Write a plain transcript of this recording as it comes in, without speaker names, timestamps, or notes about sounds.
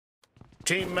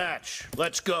Team match,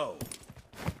 let's go.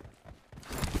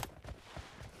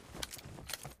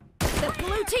 The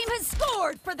blue team has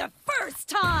scored for the first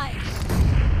time!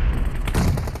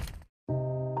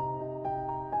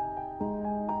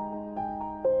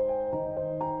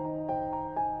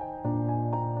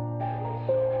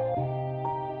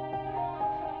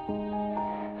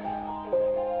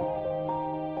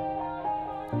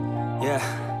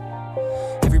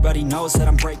 Yeah, everybody knows that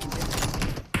I'm breaking down.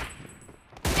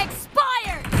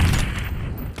 Expired!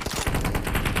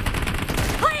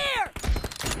 Clear!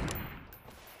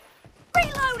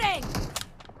 Reloading!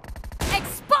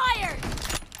 Expired!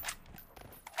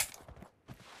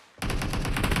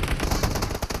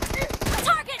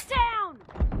 Target down!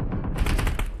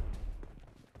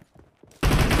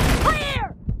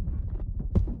 Clear!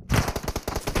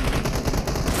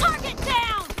 Target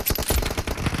down!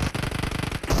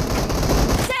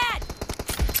 Dead!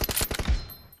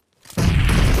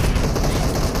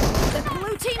 The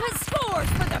blue team has scored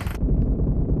for the...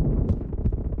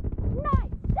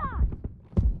 Nice shot!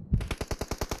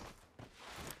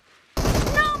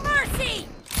 No mercy!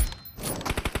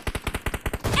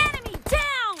 Enemy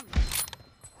down!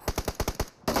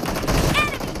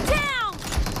 Enemy down!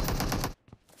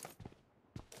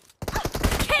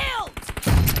 Killed!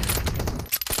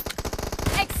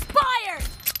 Expired!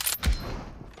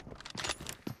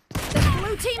 The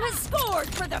blue team has scored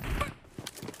for the...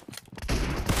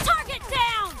 Target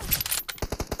down!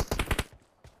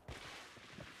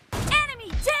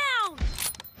 Enemy down!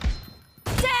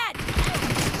 Dead!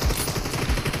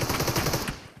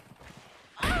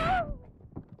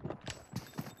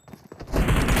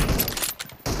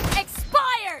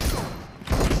 Expired!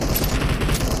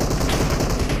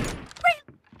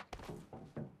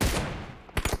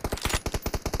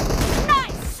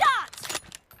 Nice shot!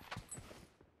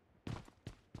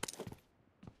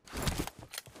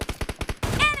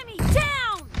 Enemy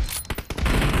down!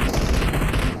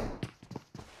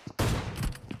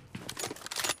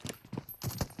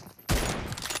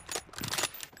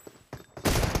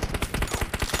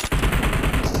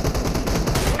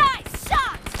 Nice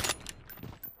shot!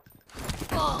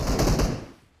 Ball.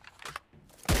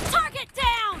 Target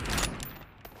down!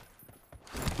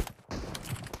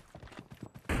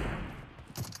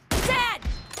 Dead!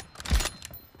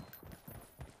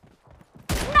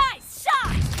 Nice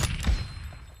shot!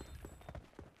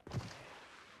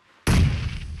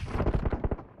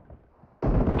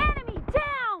 Enemy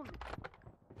down!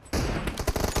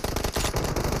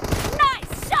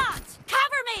 Nice shot!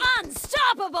 Cover me!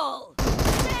 Unstoppable!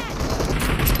 Dead!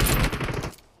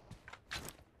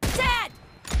 Dead!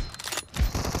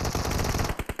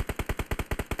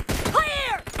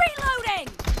 Clear! Reloading!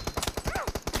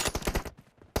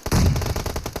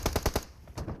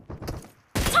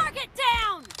 Target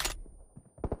down!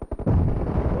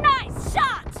 Nice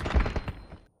shot!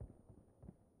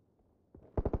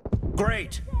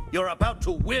 Great, you're about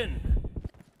to win.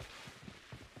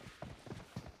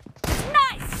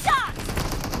 Nice shot!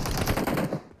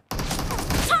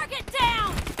 Target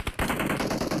down!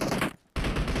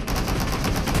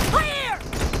 Clear!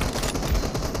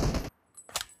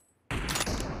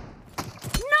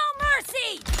 No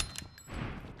mercy!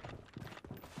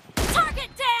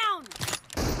 Target down!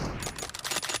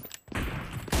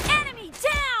 Enemy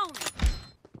down!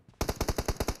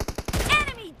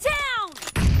 Enemy down!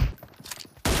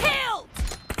 Killed!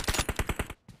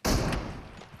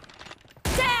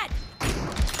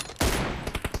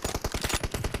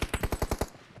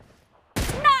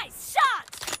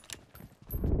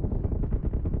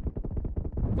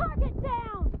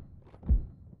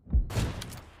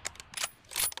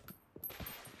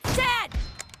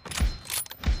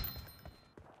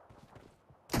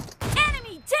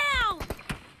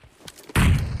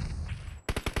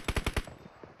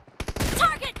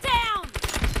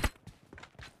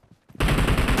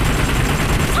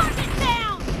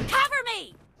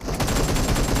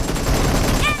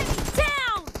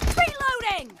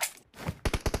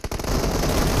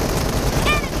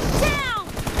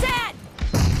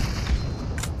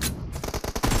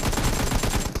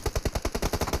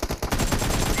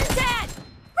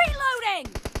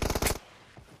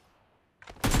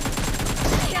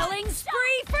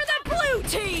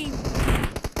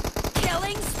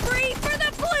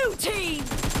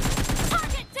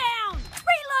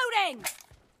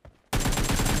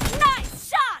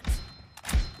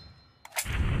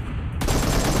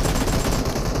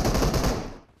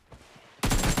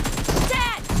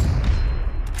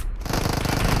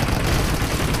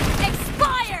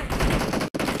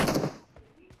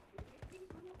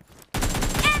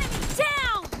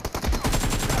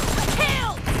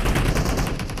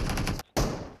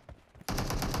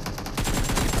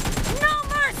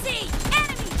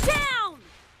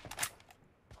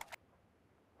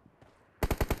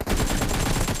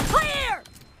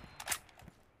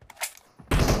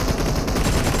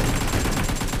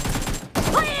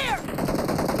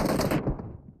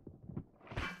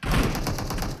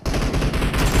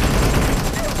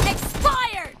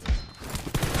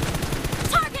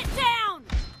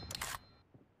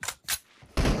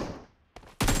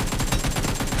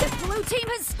 team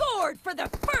has scored for the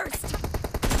first.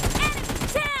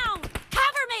 Enemy down!